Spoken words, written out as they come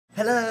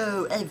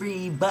Hello,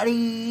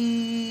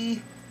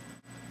 everybody!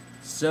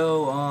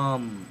 So,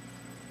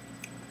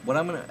 what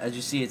I'm gonna, as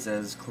you see, it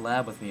says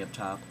collab with me up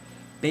top.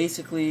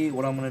 Basically,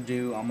 what I'm gonna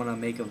do, I'm gonna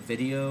make a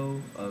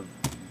video of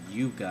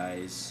you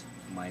guys,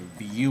 my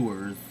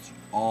viewers,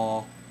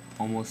 all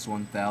almost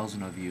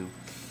 1,000 of you.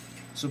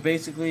 So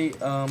basically,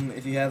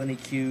 if you have any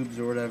cubes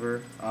or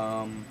whatever,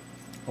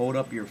 hold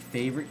up your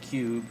favorite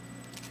cube.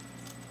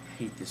 I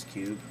hate this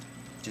cube.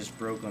 Just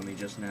broke on me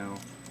just now.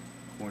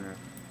 Corner.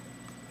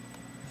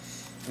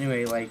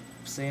 Anyway, like,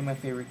 say my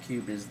favorite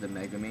cube is the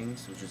Mega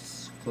Mings, which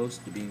is close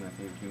to being my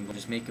favorite cube.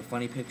 Just make a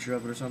funny picture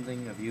of it or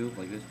something, of you,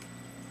 like this.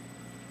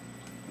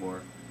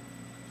 Or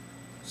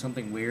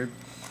something weird.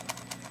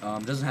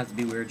 Doesn't have to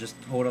be weird, just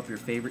hold up your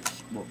favorite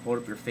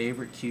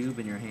cube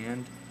in your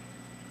hand.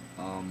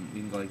 You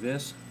can go like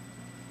this.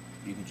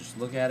 You can just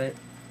look at it.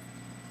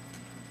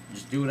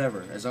 Just do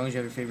whatever, as long as you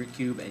have your favorite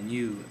cube and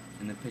you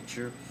in the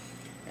picture.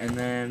 And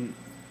then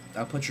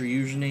I'll put your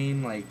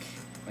username like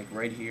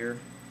right here.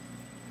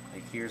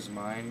 Like here's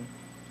mine.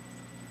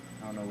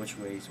 I don't know which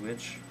way is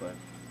which, but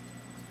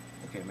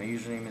okay, my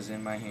username is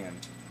in my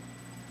hand.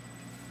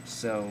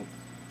 So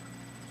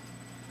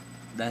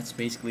that's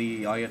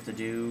basically all you have to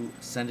do.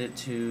 Send it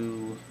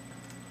to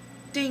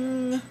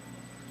ding.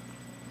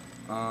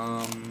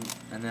 And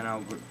then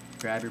I'll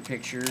grab your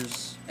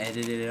pictures,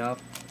 edit it up,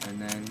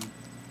 and then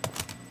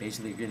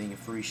basically you're getting a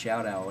free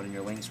shout out, and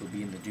your links will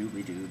be in the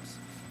doobly doobs.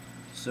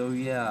 So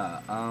yeah,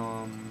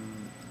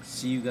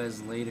 see you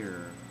guys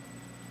later.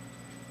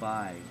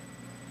 Bye.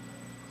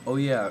 Oh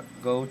yeah,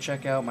 go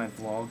check out my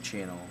vlog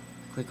channel.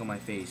 Click on my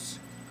face.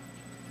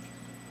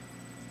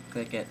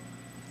 Click it.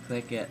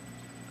 Click it.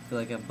 I feel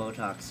like I have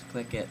Botox.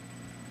 Click it.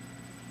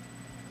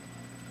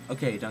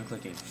 Okay, done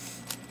clicking.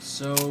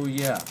 So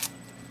yeah.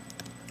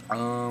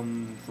 For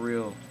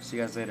real. See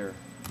you guys later.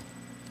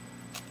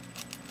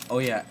 Oh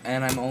yeah,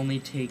 and I'm only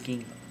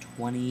taking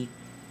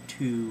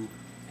 22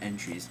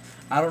 entries.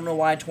 I don't know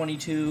why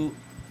 22,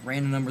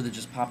 random number that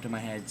just popped in my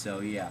head,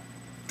 so yeah.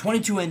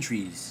 22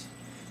 entries.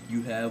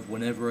 You have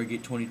whenever I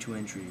get 22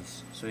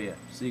 entries. So yeah,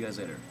 see you guys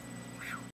later.